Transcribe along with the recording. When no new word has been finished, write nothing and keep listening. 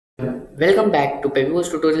Welcome back to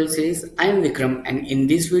Pepipost Tutorial series. I am Vikram, and in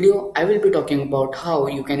this video I will be talking about how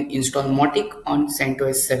you can install Mautic on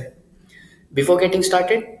Centos 7. Before getting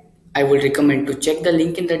started, I would recommend to check the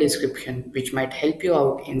link in the description which might help you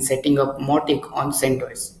out in setting up Mautic on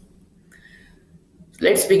Centos.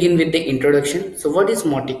 Let's begin with the introduction. So what is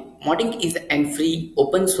Mautic? Mautic is a free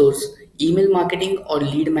open source email marketing or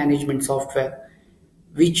lead management software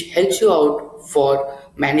which helps you out for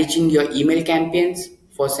managing your email campaigns,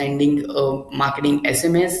 for sending marketing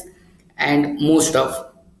SMS and more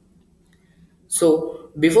stuff. So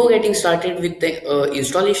before getting started with the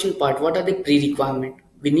installation part, what are the pre-requirement?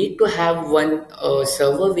 We need to have one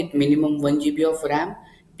server with minimum 1 GB of RAM.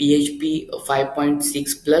 PHP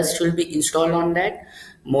 5.6 plus should be installed on that.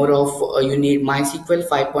 More of you need MySQL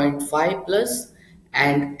 5.5 plus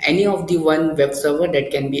and any of the one web server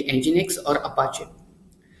that can be Nginx or Apache.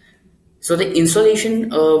 So the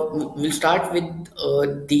installation will start with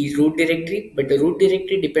the root directory, but the root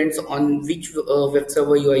directory depends on which web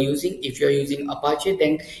server you are using. If you are using Apache,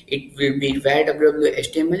 then it will be var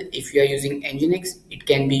www.html. If you are using Nginx, it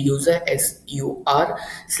can be user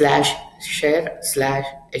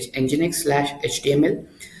sur/share/nginx/html.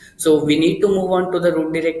 So we need to move on to the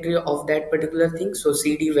root directory of that particular thing. So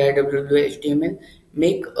cd var www.html,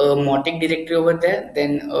 make a Mautic directory over there.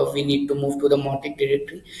 Then we need to move to the Mautic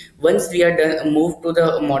directory. Once we are done, move to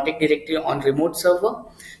the Mautic directory on remote server,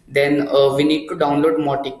 then we need to download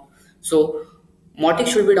Mautic. So Mautic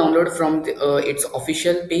should be downloaded from its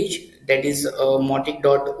official page, that is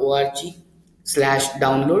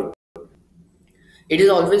mautic.org/download. It is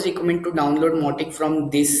always recommended to download Mautic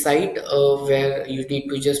from this site where you need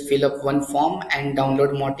to just fill up one form and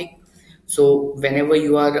download Mautic. So whenever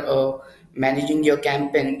you are managing your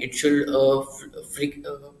campaign, it should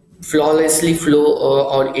flawlessly flow,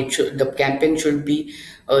 or the campaign should be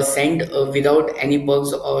sent without any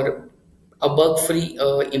bugs, or a bug-free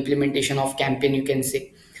implementation of campaign, you can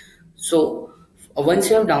say. So once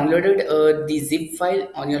you have downloaded the zip file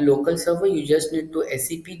on your local server, you just need to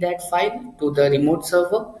SCP that file to the remote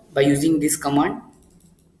server by using this command,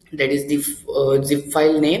 that is the zip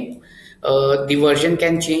file name. The version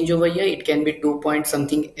can change over here, it can be 2 point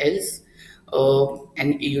something else,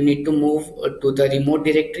 and you need to move to the remote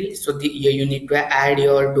directory. So you need to add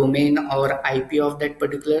your domain or IP of that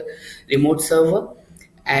particular remote server.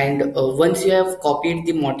 And once you have copied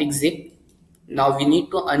the Mautic zip, now we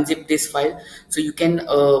need to unzip this file. So you can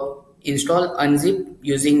install unzip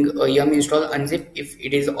using yum install unzip. If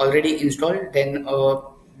it is already installed, then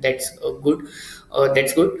that's good.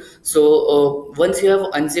 So once you have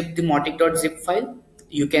unzipped the mautic.zip file,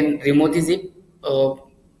 you can remove the zip.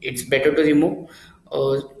 It's better to remove.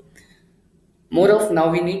 More of now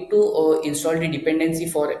we need to install the dependency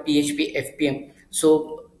for PHP FPM.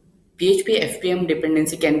 So PHP FPM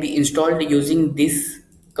dependency can be installed using this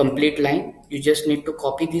complete line. You just need to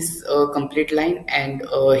copy this complete line and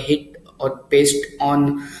hit or paste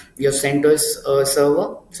on your Centos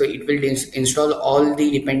server. So it will install all the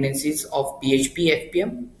dependencies of PHP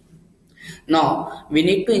FPM. Now we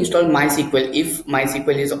need to install MySQL. If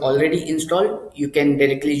MySQL is already installed, you can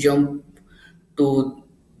directly jump to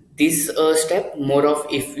this step. More of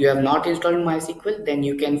if you have not installed MySQL, then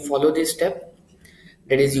you can follow this step.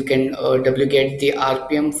 That is, you can wget the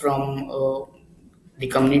RPM from the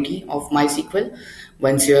community of MySQL.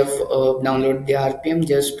 Once you have downloaded the RPM,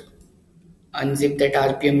 just unzip that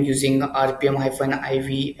RPM using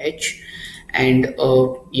rpm-ivh and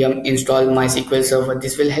yum install MySQL server.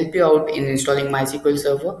 This will help you out in installing MySQL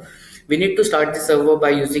server. We need to start the server by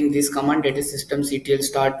using this command, that is systemctl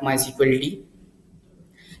start mysqld,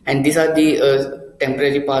 and these are the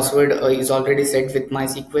temporary password is already set with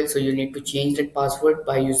MySQL. So you need to change that password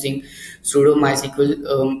by using sudo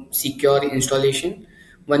mysql secure installation.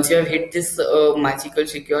 Once you have hit this MySQL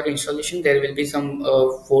secure installation, there will be some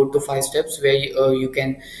 4 to 5 steps where you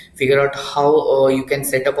can figure out how you can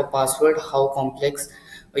set up a password, how complex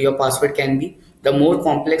your password can be. The more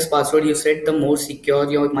complex password you set, the more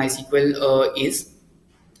secure your MySQL is.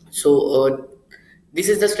 So this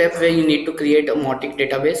is the step where you need to create a Mautic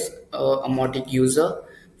database, a Mautic user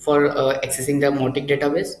for accessing the Mautic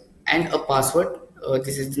database, and a password.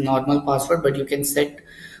 This is the normal password, but you can set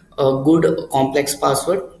a good complex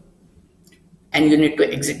password, and you need to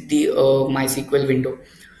exit the MySQL window.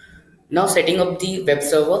 Now setting up the web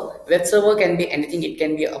server. Web server can be anything. It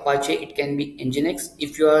can be Apache, it can be Nginx.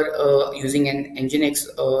 If you are using an Nginx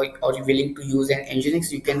or you're willing to use an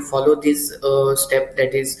Nginx, you can follow this step,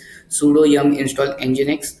 that is sudo yum install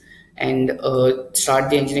Nginx, and start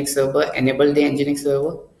the Nginx server, enable the Nginx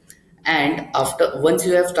server. And once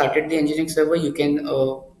you have started the Nginx server, you can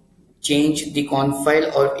change the conf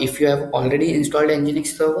file, or if you have already installed Nginx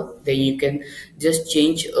server, then you can just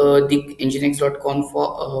change the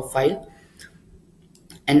nginx.conf file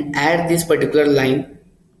and add this particular line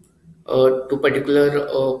to particular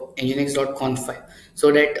nginx.conf file,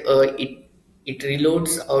 so that it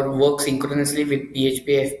reloads or works synchronously with PHP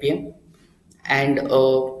FPM and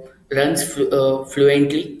runs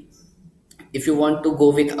fluently. If you want to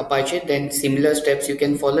go with Apache, then similar steps you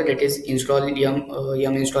can follow, that is install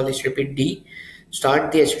yum install httpd,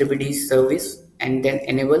 start the httpd service and then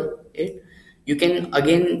enable it. You can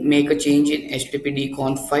again make a change in httpd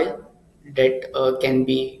conf file, that can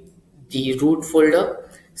be the root folder.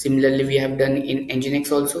 Similarly, we have done in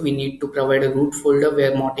Nginx also, we need to provide a root folder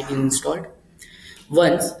where Mautic is installed.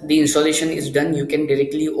 Once the installation is done, you can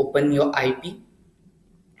directly open your IP.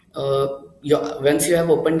 Once you have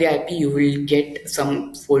opened the IP, you will get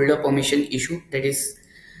some folder permission issue, that is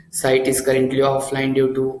site is currently offline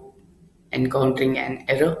due to encountering an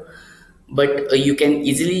error. But you can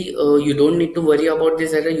easily, you don't need to worry about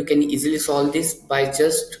this error. You can easily solve this by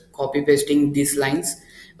just copy pasting these lines.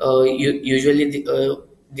 Usually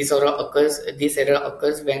this error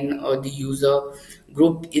occurs when the user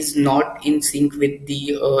group is not in sync with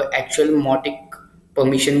the actual Mautic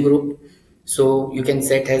permission group. So you can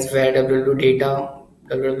set as where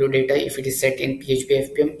www data if it is set in PHP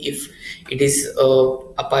FPM. If it is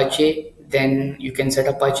Apache, then you can set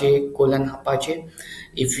Apache : Apache.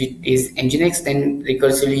 If it is Nginx, then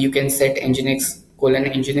recursively you can set Nginx :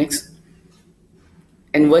 Nginx.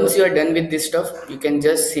 And once you are done with this stuff, you can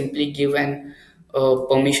just simply give an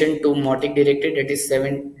permission to Mautic directory, that is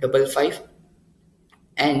 755.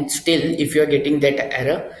 And still, if you are getting that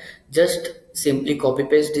error, just simply copy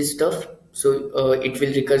paste this stuff. So it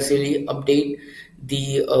will recursively update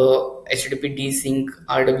the http dsync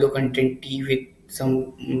rw content t with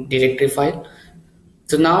some directory file.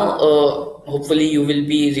 So now hopefully you will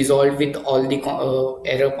be resolved with all the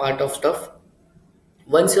error part of stuff.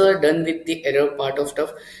 Once you are done with the error part of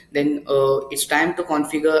stuff, then it's time to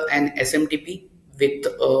configure an SMTP with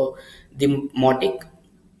the Mautic.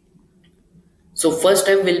 So first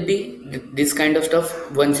step will be this kind of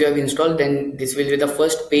stuff. Once you have installed, then this will be the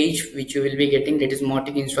first page which you will be getting, that is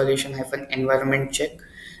Mautic installation -environment check,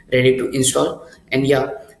 ready to install. And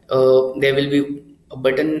yeah, there will be a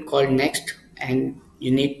button called next, and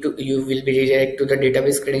you will be redirected to the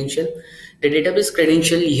database credential. The database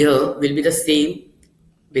credential here will be the same.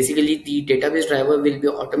 Basically, the database driver will be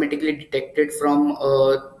automatically detected from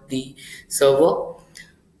the server.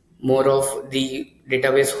 More of the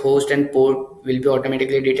database host and port will be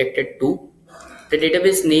automatically detected too. The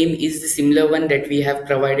database name is the similar one that we have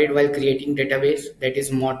provided while creating database, that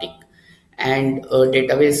is Mautic, and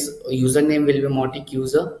database username will be Mautic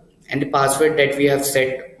user, and the password that we have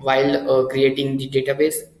set while creating the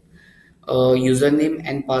database username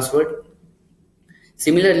and password.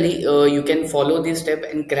 Similarly, you can follow this step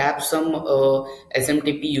and grab some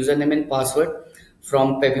SMTP username and password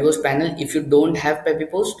from Pepipost panel. If you don't have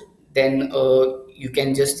Pepipost, then you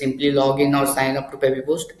can just simply log in or sign up to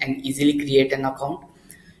Pepipost and easily create an account.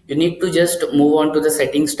 You need to just move on to the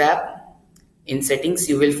settings tab. In settings,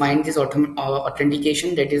 you will find this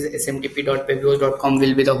authentication, that is smtp.pepipost.com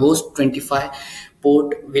will be the host, 25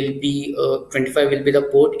 port will be 25 will be the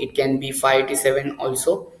port. It can be 587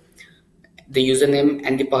 also, the username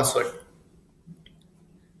and the password.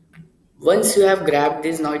 Once you have grabbed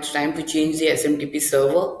this, now it's time to change the SMTP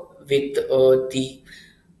server with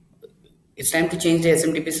it's time to change the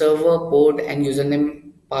SMTP server, port and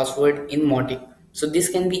username password in Mautic. So this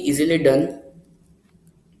can be easily done.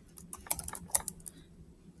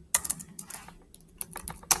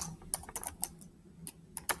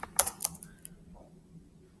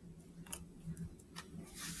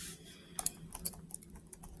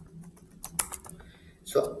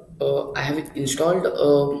 So I have it installed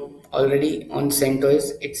already on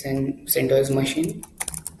Centos. It's an Centos machine.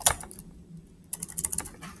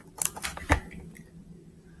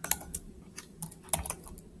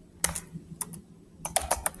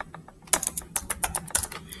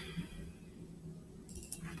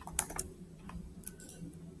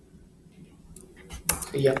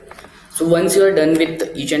 So yeah, so once you are done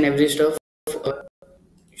with each and every stuff,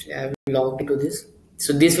 I have logged into this.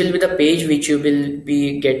 So this will be the page which you will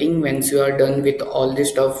be getting once you are done with all the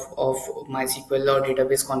stuff of MySQL or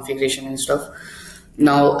database configuration and stuff.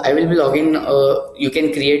 Now I will be logging. You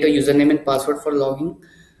can create a username and password for logging.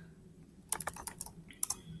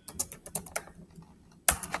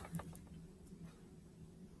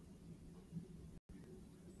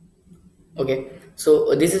 Okay,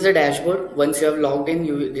 so this is a dashboard. Once you have logged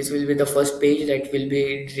in, this will be the first page that will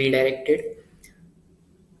be redirected.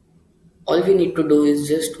 All we need to do is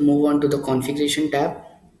just move on to the configuration tab.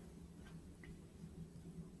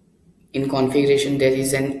 In configuration, there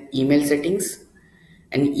is an email settings.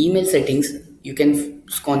 And email settings, you can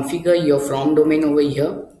configure your from domain over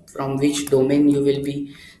here, from which domain you will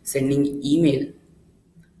be sending email,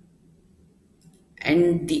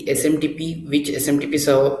 and the SMTP, which SMTP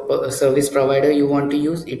service provider you want to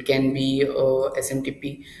use. It can be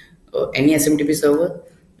SMTP, any SMTP server.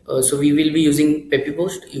 So we will be using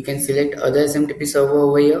Pepipost. You can select other SMTP server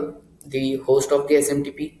over here, the host of the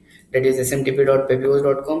SMTP, that is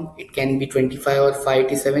smtp.pepipost.com. It can be 25 or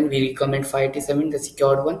 587. We recommend 587, the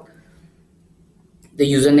secured one.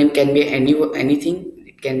 The username can be anything.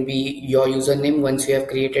 It can be your username once you have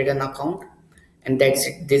created an account, and that's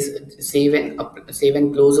it. This save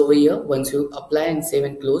and close over here. Once you apply and save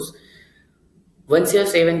and close, once you have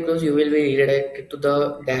save and close, you will be redirected to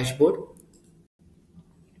the dashboard.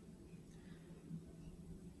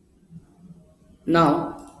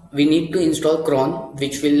 Now we need to install cron,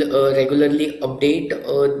 which will regularly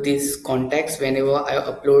update these contacts. Whenever I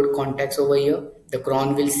upload contacts over here, the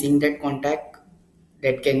cron will sync that contact.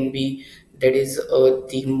 That can be, that is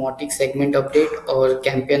the Mautic segment update or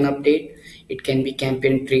campaign update. It can be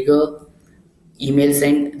campaign trigger, email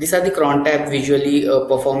send. These are the cron tab visually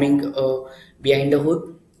performing behind the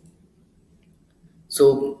hood.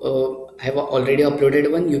 So I have already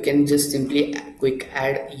uploaded one. You can just simply quick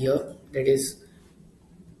add here, that is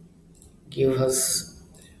give us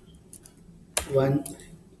one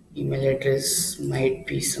email address, might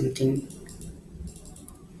be something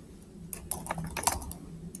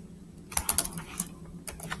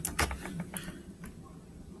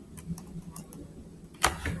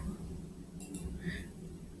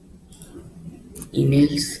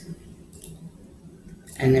emails,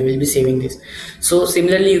 and I will be saving this. So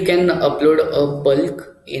similarly, you can upload a bulk.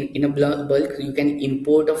 In a bulk, you can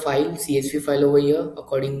import a file, CSV file over here.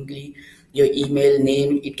 Accordingly, your email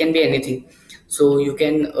name, it can be anything. So you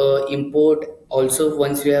can import also.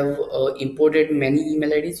 Once you have imported many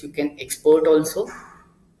email IDs, you can export also.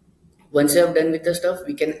 Once you have done with the stuff,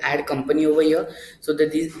 we can add company over here. So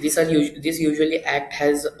that this usually act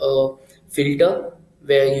as a filter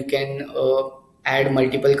where you can add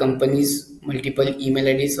multiple companies, multiple email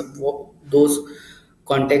IDs, those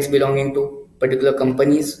contacts belonging to particular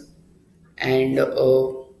companies. And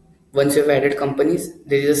once you have added companies,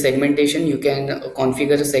 there is a segmentation. You can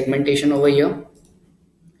configure a segmentation over here.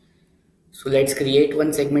 So let's create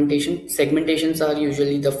one segmentation. Segmentations are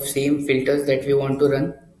usually the same filters that we want to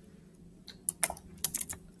run.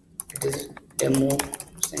 It is demo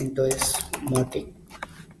Centos Mautic.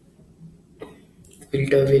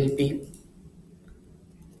 Filter will be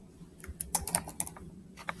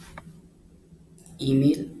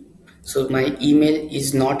email. So my email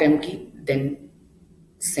is not empty, then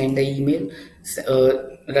send an email,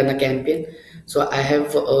 run a campaign. So I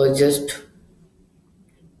have just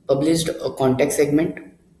published a contact segment.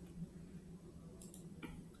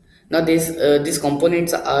 Now these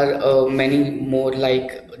components are many more,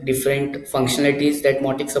 like different functionalities that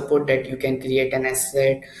Mautic support, that you can create an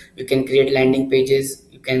asset, you can create landing pages,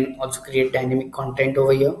 you can also create dynamic content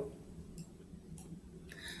over here.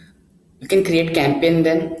 You can create campaign.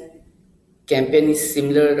 Then campaign is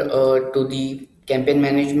similar to the campaign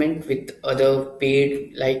management with other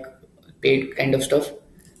paid kind of stuff.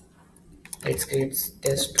 Let's create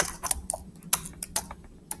test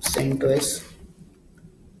Centos.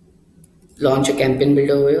 Launch a campaign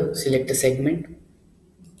builder over here, select a segment,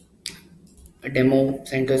 a demo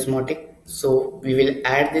Centos Mautic. So we will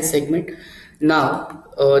add this segment. Now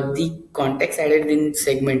the context added in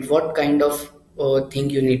segment, what kind of thing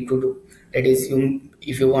you need to do? That is,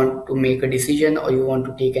 if you want to make a decision, or you want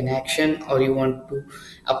to take an action, or you want to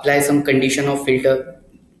apply some condition or filter.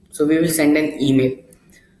 So we will send an email.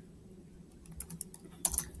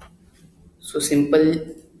 So simple,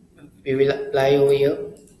 we will apply over here.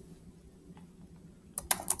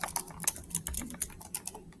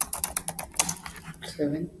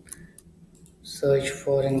 Search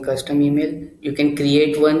for a custom email. You can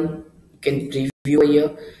create one, you can preview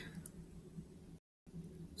here.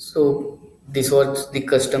 So this was the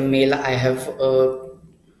custom mail I have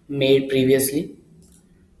made previously.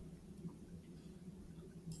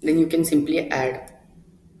 Then you can simply add.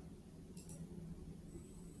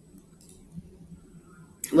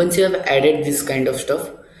 Once you have added this kind of stuff,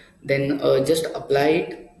 then just apply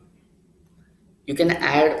it. You can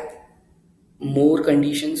add more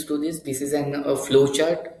conditions to this. This is a flow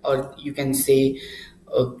chart, or you can say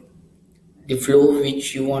the flow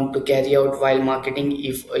which you want to carry out while marketing.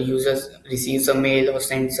 If a user receives a mail or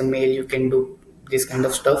sends a mail, you can do this kind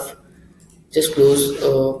of stuff. Just close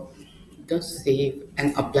the save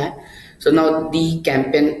and apply. So now the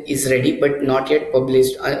campaign is ready but not yet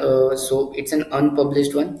published, so it's an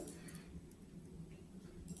unpublished one.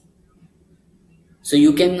 So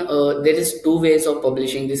you can there is two ways of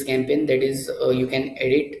publishing this campaign. That is, you can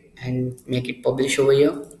edit and make it publish over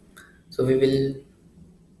here. So we will,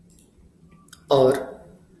 or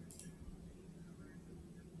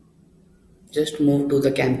just move to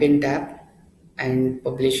the campaign tab and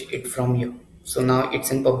publish it from here. So now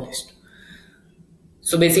it's in published.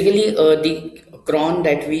 So basically, the cron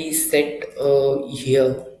that we set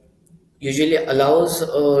here usually allows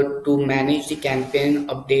to manage the campaign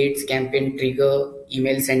updates, campaign trigger,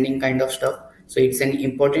 email sending kind of stuff. So it's an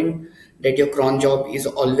important that your cron job is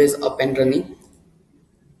always up and running.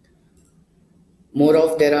 More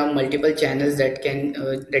of, there are multiple channels that can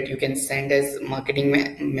that you can send as marketing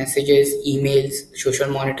messages, emails, social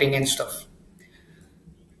monitoring and stuff.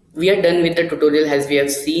 We are done with the tutorial, as we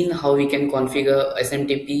have seen how we can configure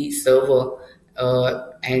SMTP server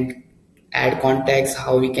and add contacts,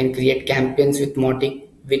 how we can create campaigns with Mautic,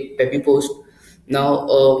 with Pepipost.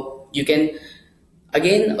 Now you can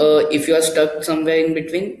again, if you are stuck somewhere in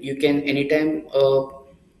between, you can anytime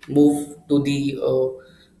move to the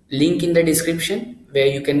link in the description where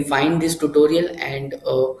you can find this tutorial, and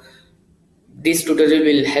this tutorial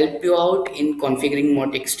will help you out in configuring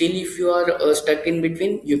Mautic. Still, if you are stuck in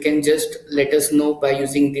between, you can just let us know by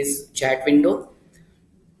using this chat window.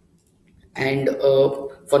 And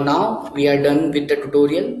for now, we are done with the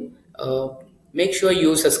tutorial. Make sure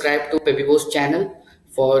you subscribe to Pepipost channel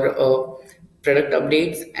for product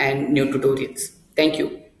updates and new tutorials. Thank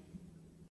you.